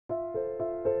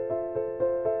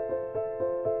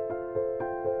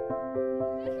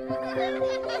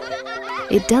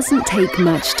It doesn't take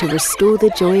much to restore the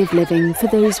joy of living for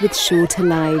those with shorter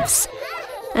lives.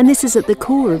 And this is at the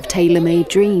core of Tailor-Made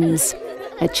Dreams,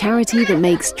 a charity that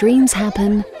makes dreams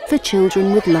happen for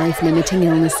children with life-limiting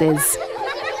illnesses.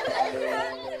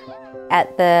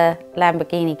 At the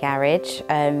Lamborghini garage,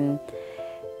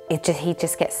 he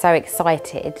just gets so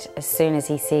excited as soon as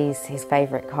he sees his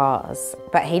favourite cars.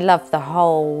 But he loved the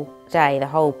whole day,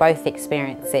 both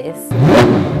experiences.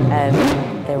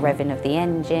 The revving of the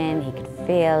engine, he could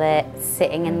feel it,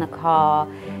 sitting in the car,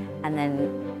 and then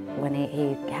when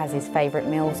he has his favourite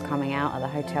meals coming out of the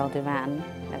Hotel du Van,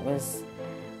 it was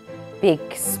big,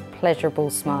 pleasurable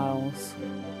smiles.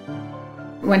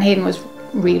 When Hayden was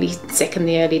really sick in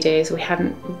the early days, we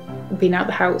hadn't been out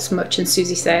the house much, and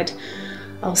Susie said,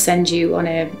 "I'll send you on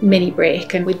a mini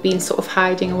break," and we'd been sort of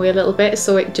hiding away a little bit,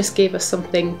 so it just gave us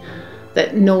something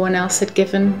that no one else had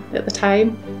given at the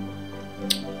time.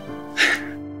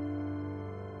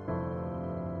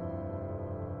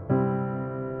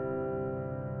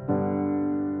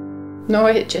 No,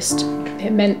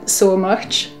 it meant so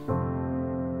much.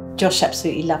 Josh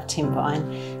absolutely loved Tim Vine,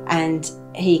 and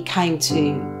he came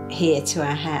here to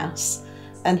our house,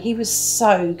 and he was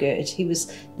so good. He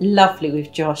was lovely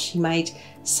with Josh. He made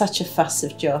such a fuss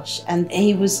of Josh, and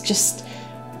he was just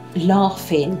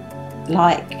laughing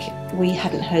like we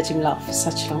hadn't heard him laugh for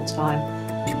such a long time.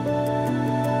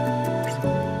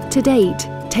 To date,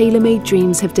 Tailor-Made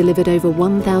Dreams have delivered over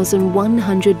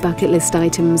 1,100 bucket list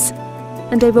items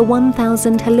and over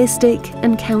 1,000 holistic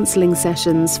and counselling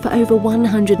sessions for over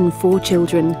 104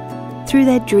 children through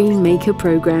their Dream Maker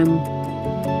programme.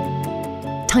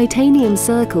 Titanium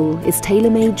Circle is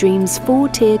Tailor-Made Dreams'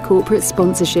 4-tier corporate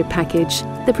sponsorship package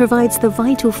that provides the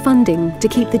vital funding to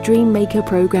keep the Dream Maker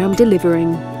programme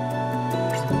delivering.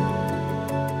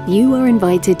 You are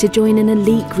invited to join an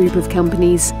elite group of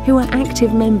companies who are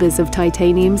active members of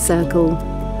Titanium Circle.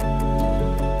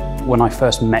 When I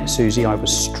first met Susie, I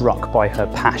was struck by her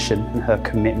passion and her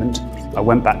commitment. I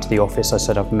went back to the office, I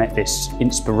said, I've met this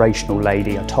inspirational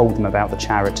lady. I told them about the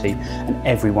charity, and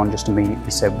everyone just immediately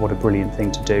said, what a brilliant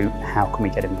thing to do. How can we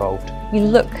get involved? We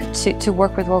look to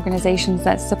work with organisations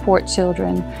that support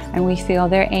children, and we feel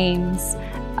their aims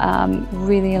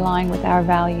really align with our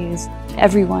values.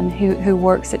 Everyone who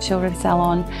works at Children's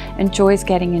Salon enjoys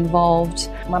getting involved.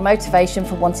 My motivation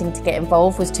for wanting to get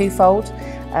involved was twofold.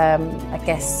 I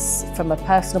guess from a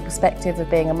personal perspective of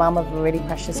being a mum of a really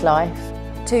precious life.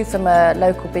 2, from a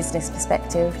local business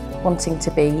perspective, wanting to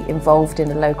be involved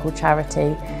in a local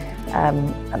charity.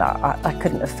 And I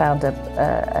couldn't have found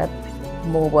a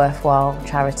more worthwhile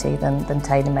charity than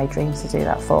Tailor-Made Dreams to do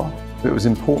that for. It was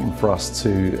important for us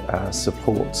to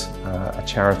support a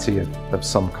charity of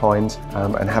some kind,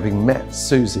 and having met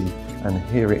Susie and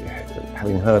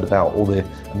having heard about all the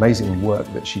amazing work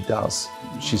that she does,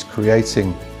 she's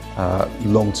creating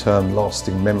long-term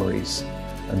lasting memories,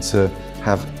 and to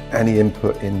have any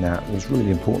input in that was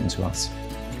really important to us.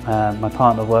 My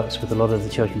partner works with a lot of the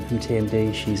children from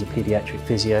TMD. She's a paediatric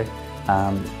physio.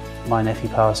 My nephew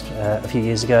passed a few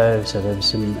years ago, so there was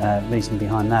some reason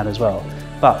behind that as well.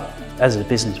 But as a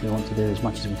business, we want to do as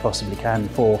much as we possibly can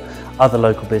for other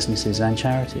local businesses and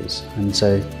charities, and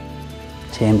so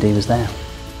TMD was there.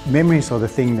 Memories are the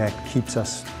thing that keeps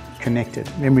us connected.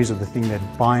 Memories are the thing that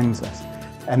binds us.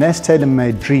 And as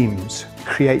Tailor-Made Dreams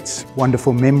creates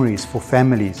wonderful memories for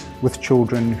families with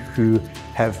children who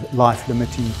have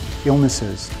life-limiting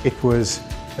illnesses, it was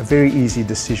a very easy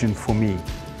decision for me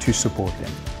to support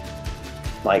them.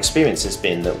 My experience has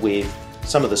been that with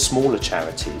some of the smaller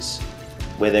charities,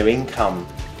 where their income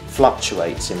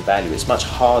fluctuates in value, it's much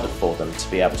harder for them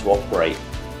to be able to operate,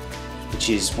 which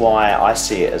is why I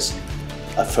see it as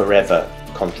a forever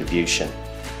contribution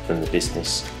from the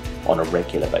business on a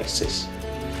regular basis.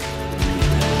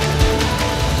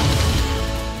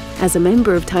 As a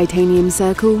member of Titanium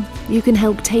Circle, you can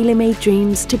help Tailor-Made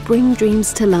Dreams to bring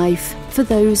dreams to life for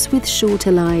those with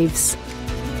shorter lives.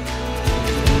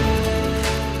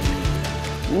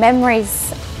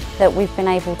 Memories that we've been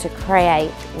able to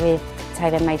create with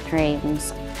Tailor-Made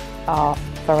Dreams are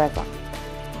forever.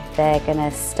 They're going to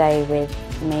stay with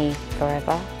me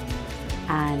forever,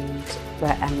 and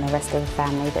the rest of the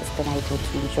family that's been able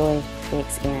to enjoy the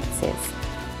experiences,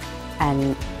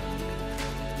 and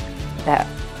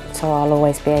so I'll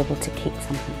always be able to keep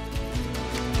something.